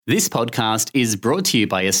This podcast is brought to you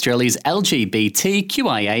by Australia's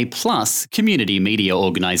LGBTQIA+ community media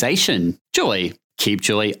organisation, Joy. Keep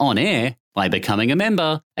Joy on air by becoming a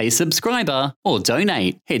member, a subscriber, or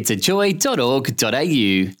donate. Head to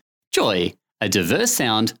joy.org.au. Joy, a diverse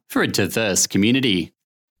sound for a diverse community.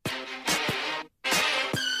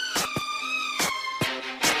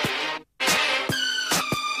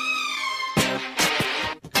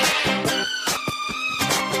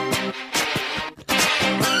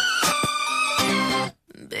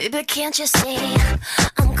 Baby, can't you see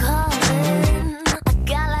I'm calling? A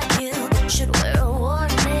guy like you should wear a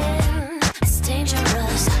warning. It's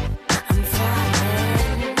dangerous, I'm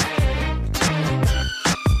falling.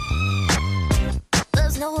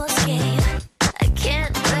 There's no escape, I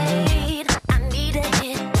can't wait. I need a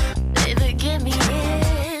hit, baby, give me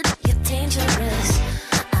it. You're dangerous,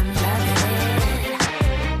 I'm loving it.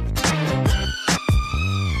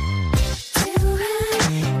 Too high,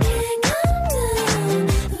 can't come down.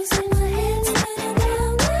 Losing my head, spinning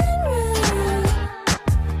round and round.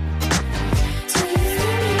 Do you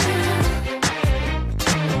feel me now?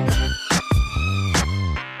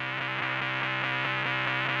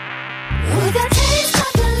 With a taste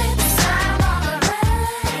of your lips, I'm all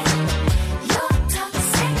around. You're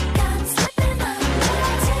toxic, I'm slipping up. With a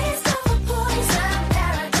taste of a poison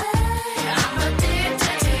paradise. I'm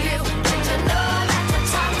addicted to you. Don't you know that you're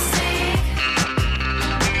toxic?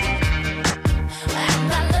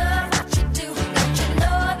 And I love what you do. Don't you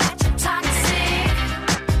know that you're toxic?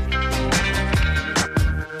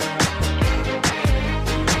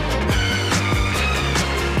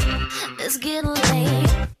 It's getting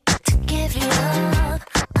late to give you up.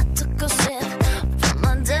 I took a sip from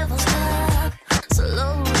my devil's cup.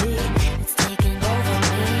 Slowly, it's taking over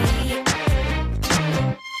me.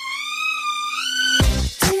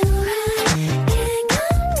 Too high, can't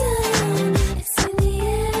come down. It's in the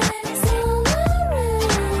air and it's all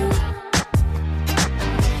around.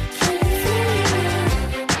 Can you feel it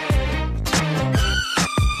now?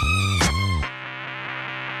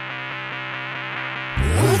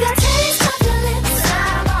 With a taste of your lips,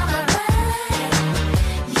 I'm all around.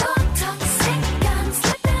 You're toxic, I'm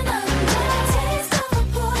slipping up. With a taste of a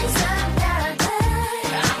poison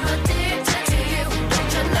paradise. I'm addicted to you.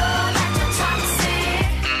 Don't you know that you're toxic?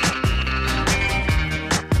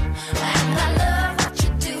 And I love what you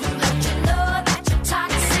do. Don't you know that you're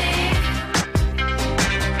toxic?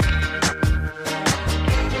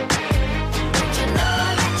 Don't you know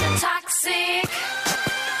that you're toxic?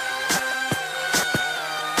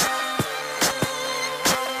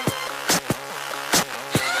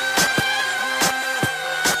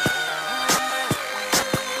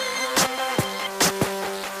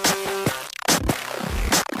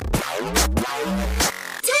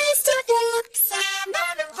 Taste of your lips, I'm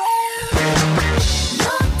on the road.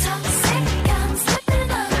 You're toxic, I'm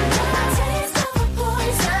slipping up. With a taste of a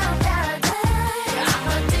poison paradise. I'm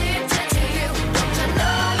addicted to you. Don't you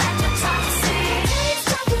know that you're toxic?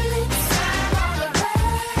 Taste of your lips, I'm all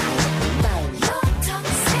around. You're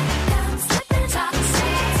toxic, I'm slipping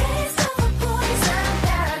toxic. Taste of a poison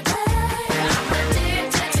paradise. I'm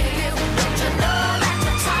addicted to you. Don't you know that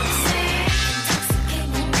you're toxic? Intoxicate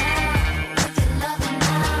me now with your loving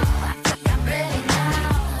now. I think I'm ready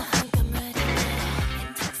now. I think I'm ready now.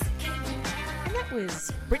 Intoxicate me now. And that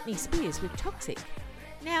was Britney Spears with Toxic.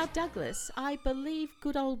 Now, Douglas, I believe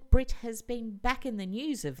good old Brit has been back in the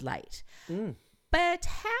news of late. But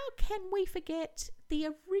how can we forget the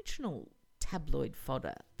original tabloid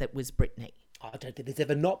fodder that was Britney? I don't think there's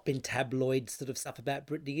ever not been tabloid sort of stuff about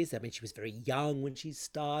Britney, is there? I mean, she was very young when she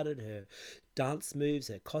started. Her dance moves,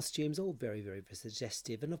 her costumes, all very, very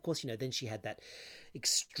suggestive. And of course, then she had that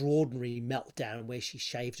extraordinary meltdown where she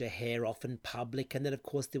shaved her hair off in public. And then, of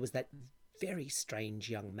course, there was that very strange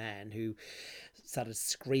young man who started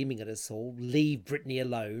screaming at us all, "Leave Britney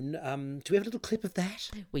alone." Do we have a little clip of that?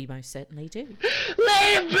 We most certainly do.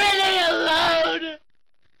 Leave Britney alone!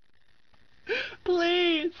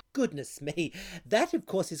 Please! Goodness me. That, of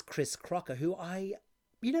course, is Chris Crocker, who what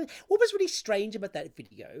was really strange about that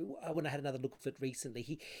video, when I had another look at it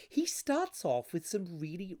recently, he starts off with some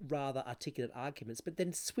really rather articulate arguments, but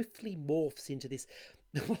then swiftly morphs into this,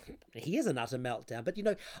 he is an utter meltdown. But,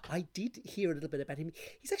 I did hear a little bit about him.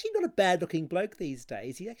 He's actually not a bad-looking bloke these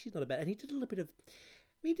days. He's actually not a bad, and he did a bit of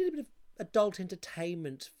adult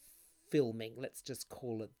entertainment filming. Let's just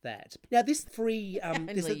call it that. Now, this free...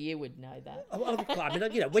 Only you would know that. I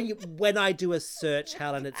mean, you know, when I do a search,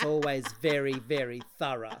 Helen, it's always very, very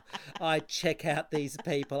thorough. I check out these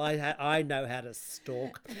people. I know how to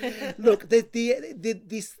stalk. Look,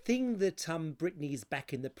 this thing that Britney's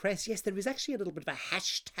back in the press. Yes, there is actually a little bit of a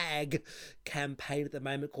hashtag campaign at the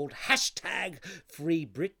moment called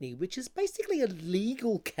 #FreeBritney, which is basically a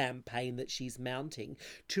legal campaign that she's mounting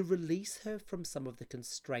to release her from some of the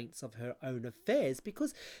constraints of her own affairs,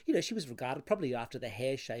 because, you know, she was regarded, probably after the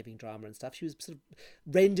hair shaving drama and stuff, she was sort of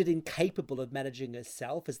rendered incapable of managing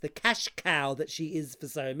herself as the cash cow that she is for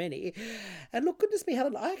so many. And look, goodness me,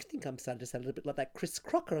 Helen, I think I'm starting to sound a little bit like that Chris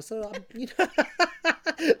Crocker. So, you know,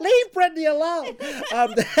 leave Britney alone.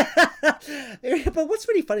 But what's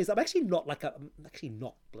really funny is I'm actually not a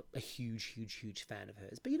huge fan of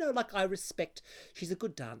hers. But, you know, like, I respect, she's a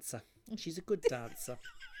good dancer. She's a good dancer.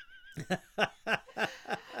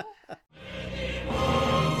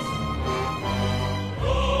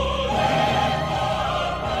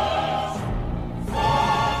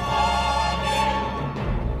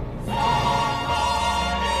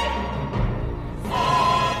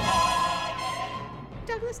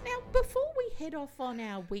 Douglas, now, before we head off on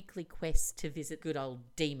our weekly quest to visit good old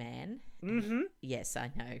D-Man... Mm-hmm. Yes,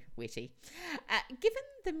 I know, witty. Given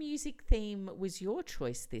the music theme was your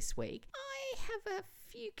choice this week, I have a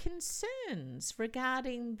few concerns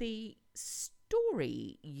regarding the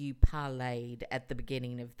story you parlayed at the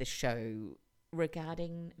beginning of the show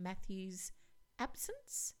regarding Matthew's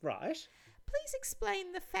absence. Right. Please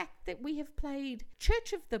explain the fact that we have played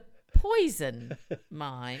Church of the Poison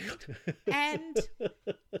Mind and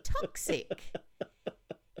Toxic.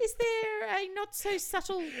 Is there a not so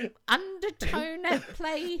subtle undertone at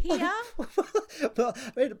play here? Well,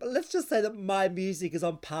 I mean, let's just say that my music is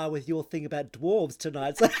on par with your thing about dwarves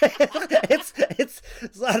tonight. So it's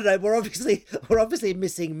I don't know. We're obviously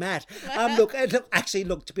missing Matt. Look.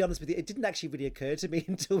 To be honest with you, it didn't actually really occur to me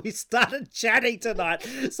until we started chatting tonight.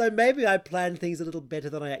 So maybe I planned things a little better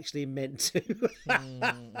than I actually meant to.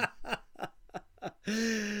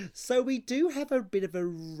 So we do have a bit of a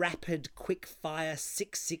rapid quick fire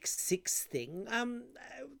 666 thing.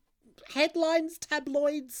 Headlines,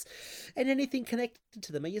 tabloids, and anything connected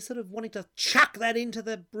to them. Are you sort of wanting to chuck that into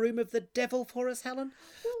the room of the devil for us, Helen?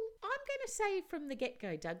 Well, I'm going to say from the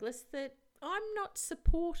get-go, Douglas, that I'm not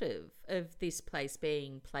supportive of this place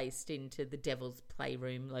being placed into the devil's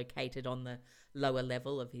playroom located on the lower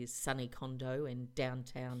level of his sunny condo in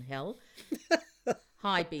downtown hell.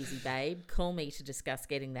 Hi, Beezy Babe. Call me to discuss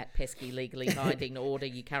getting that pesky legally binding order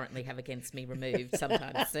you currently have against me removed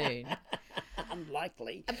sometime soon.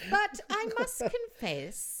 Unlikely. But I must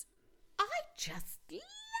confess, I just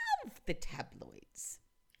love the tabloids.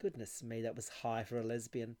 Goodness me, that was high for a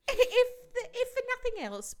lesbian. If for nothing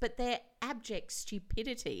else but their abject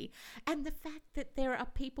stupidity and the fact that there are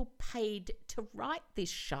people paid to write this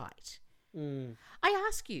shite. I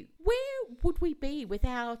ask you, where would we be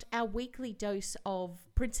without our weekly dose of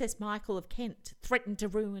Princess Michael of Kent threatened to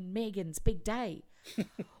ruin Meghan's big day?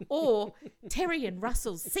 Or Terry and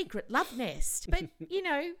Russell's secret love nest? But, you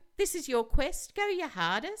know, this is your quest. Go your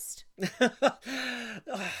hardest.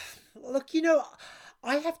 Look, you know,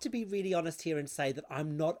 I have to be really honest here and say that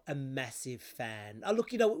I'm not a massive fan.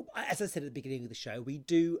 Look, you know, as I said at the beginning of the show, we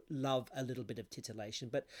do love a little bit of titillation,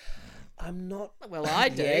 but I'm not... Well, I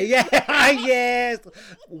do. Yes,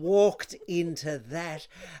 walked into that.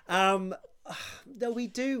 No, we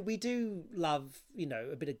do love, you know,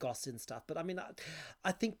 a bit of gossip and stuff. But I mean,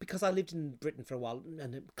 I think because I lived in Britain for a while,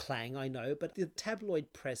 and it clang, I know, but the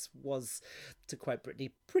tabloid press was, to quote Britney,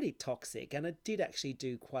 pretty toxic, and it did actually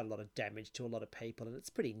do quite a lot of damage to a lot of people, and it's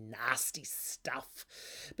pretty nasty stuff.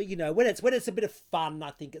 But you know, when it's a bit of fun, I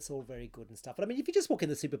think it's all very good and stuff. But I mean, if you just walk in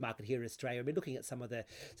the supermarket here in Australia, I mean, looking at some of the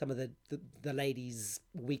ladies'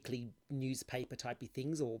 weekly newspaper typey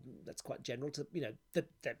things, or that's quite general to, you know, the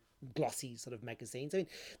glossy sort of magazines. I mean,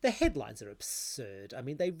 the headlines are absurd. I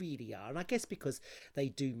mean, they really are. And I guess because they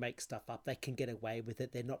do make stuff up, they can get away with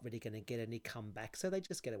it. They're not really going to get any comeback, so they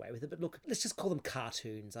just get away with it. But look, let's just call them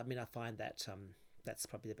cartoons. I mean, I find that that's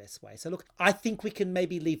probably the best way. So look, I think we can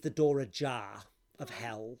maybe leave the door ajar of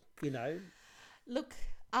hell, you know? Look,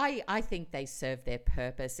 I think they serve their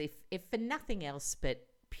purpose, if for nothing else but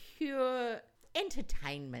pure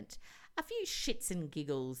entertainment. A few shits and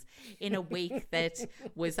giggles in a week that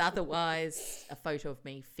was otherwise a photo of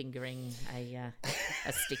me fingering a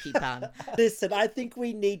sticky bun. Listen, I think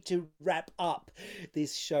we need to wrap up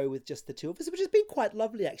this show with just the two of us, which has been quite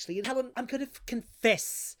lovely, actually. And Helen, I'm going to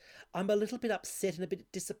confess I'm a little bit upset and a bit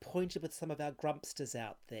disappointed with some of our grumpsters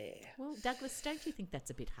out there. Well, Douglas, don't you think that's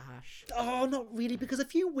a bit harsh? Oh, not really, because a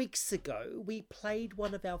few weeks ago we played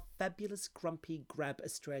one of our fabulous Grumpy Grab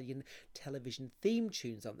Australian television theme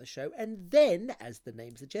tunes on the show, and then, as the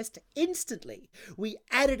name suggests, instantly we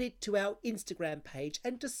added it to our Instagram page,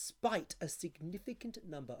 and despite a significant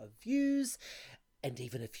number of views and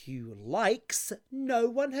even a few likes, no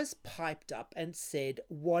one has piped up and said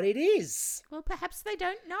what it is. Well, perhaps they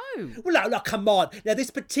don't know. Well, no, come on. Now,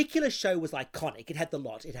 this particular show was iconic. It had the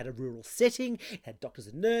lot. It had a rural setting, it had doctors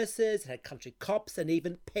and nurses, it had country cops, and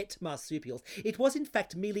even pet marsupials. It was, in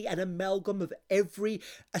fact, merely an amalgam of every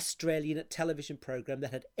Australian television program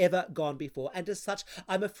that had ever gone before, and as such,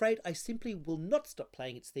 I'm afraid I simply will not stop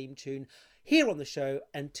playing its theme tune here on the show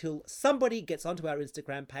until somebody gets onto our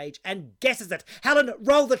Instagram page and guesses it. Helen,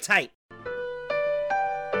 roll the tape.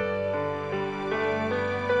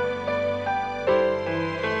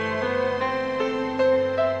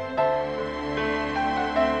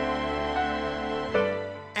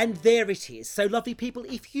 And there it is. So, lovely people,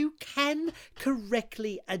 if you can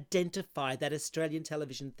correctly identify that Australian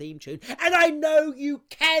television theme tune, and I know you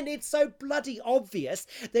can, it's so bloody obvious,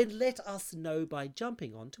 then let us know by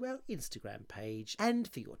jumping onto our Instagram page. And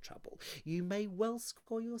for your trouble, you may well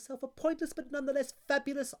score yourself a pointless but nonetheless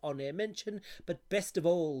fabulous on-air mention, but best of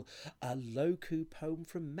all, a Loku poem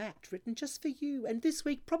from Matt written just for you. And this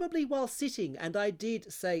week, probably while sitting, and I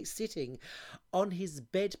did say sitting, on his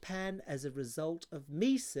bedpan as a result of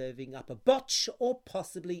me serving up a botch or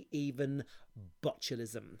possibly even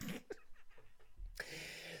botulism.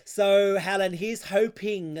 So, Helen, here's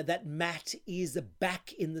hoping that Matt is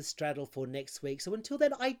back in the straddle for next week. So until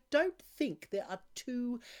then, I don't think there are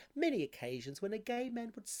too many occasions when a gay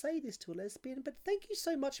man would say this to a lesbian. But thank you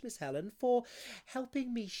so much, Miss Helen, for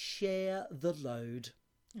helping me share the load.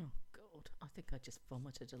 Oh, God, I think I just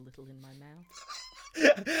vomited a little in my mouth.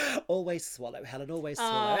 Always swallow, Helen, always Oh,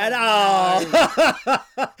 swallow. And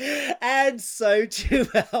and so to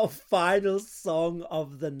our final song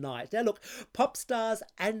of the night. Now look, pop stars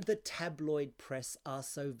and the tabloid press are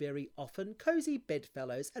so very often cosy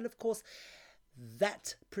bedfellows, and of course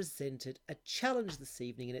that presented a challenge this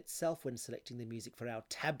evening in itself when selecting the music for our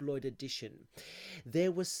tabloid edition.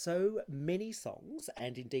 There were so many songs,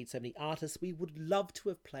 and indeed so many artists we would love to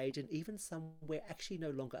have played, and even some we're actually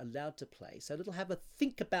no longer allowed to play. So little have a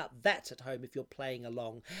think about that at home if you're playing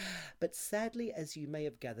along. But sadly, as you may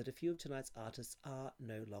have gathered, a few of tonight's artists are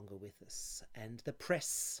no longer with us. And the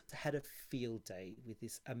press had a field day with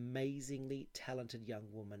this amazingly talented young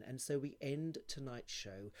woman. And so we end tonight's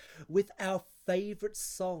show with our favourite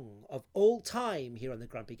song of all time here on the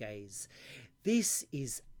Grumpy Gays. This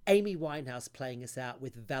is Amy Winehouse playing us out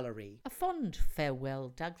with Valerie. A fond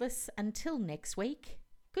farewell, Douglas. Until next week.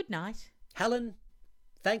 Good night. Helen,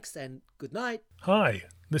 thanks and good night. Hi,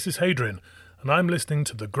 this is Hadrian, and I'm listening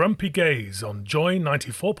to the Grumpy Gays on Joy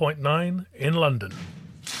 94.9 in London.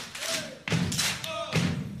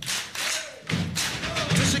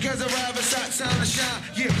 Just because I ride beside sound and shine,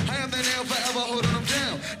 yeah, I am the nail forever holding them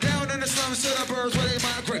down. Down in the slums to the birds where they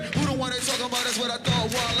migrate. Who the one they talking about is what I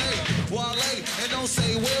thought Wale. And don't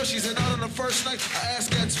say, well, she's not on the first night. I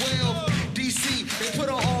asked at 12. DC, they put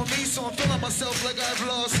her on me, so I'm feeling myself like I've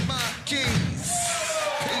lost my keys.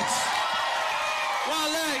 Peace.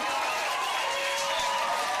 Wale.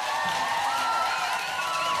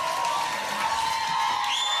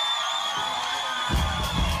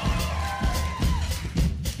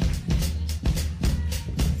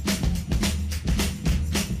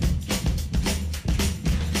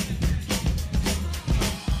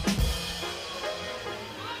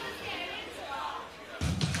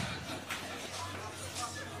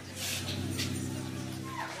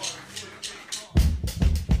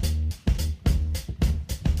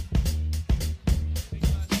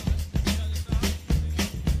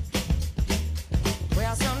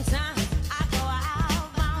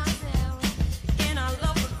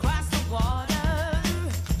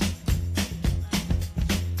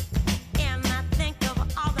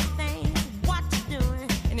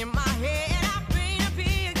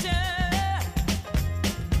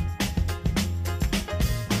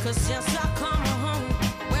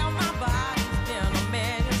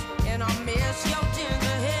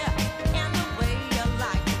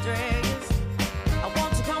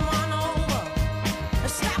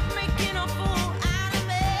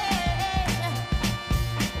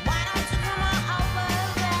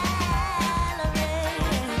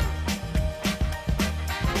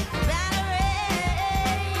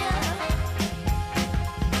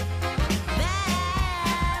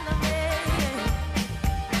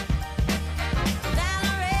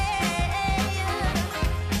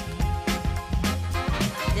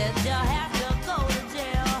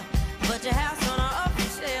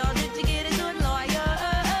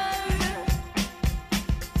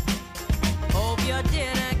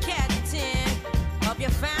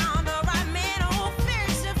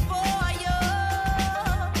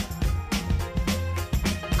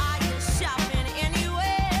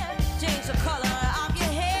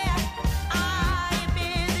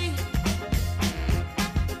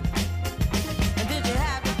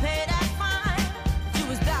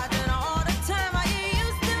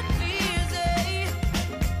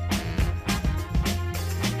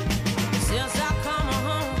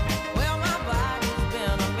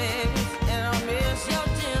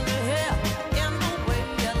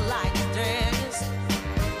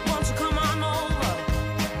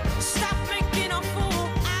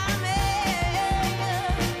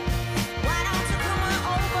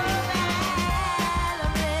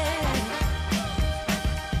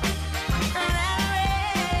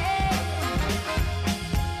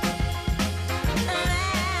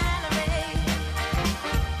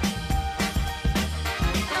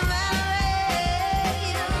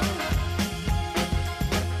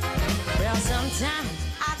 Sometimes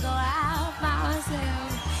I go out by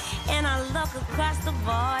myself and I look across the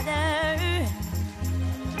border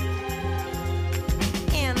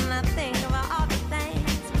and I think about all the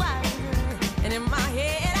things what I do. And in my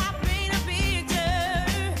head I paint a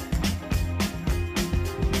picture.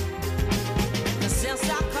 Since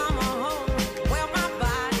I come home, well my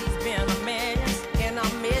body's been a mess and I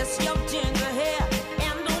miss your ginger hair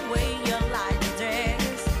and the way you like to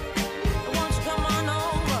dress. Won't you come on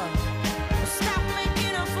over? Stop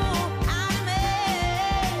making a fool out of me.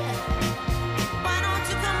 Why don't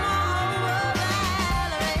you come on over,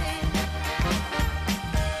 Valerie?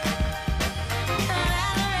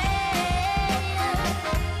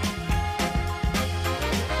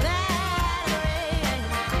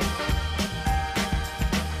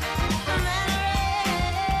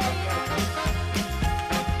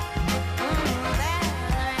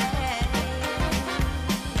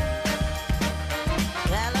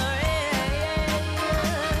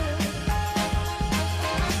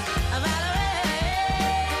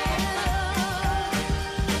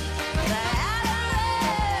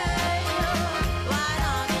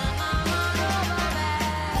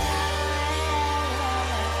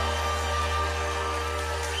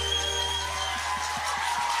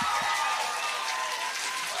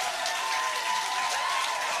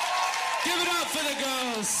 Give it up for the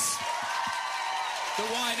girls. The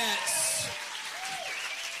Winettes.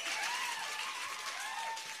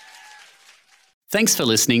 Thanks for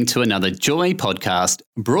listening to another Joy podcast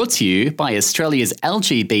brought to you by Australia's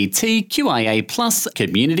LGBTQIA+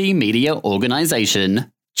 community media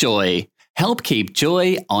organisation, Joy. Help keep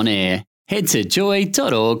Joy on air. Head to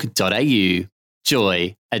joy.org.au.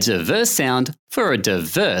 Joy, a diverse sound for a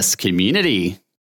diverse community.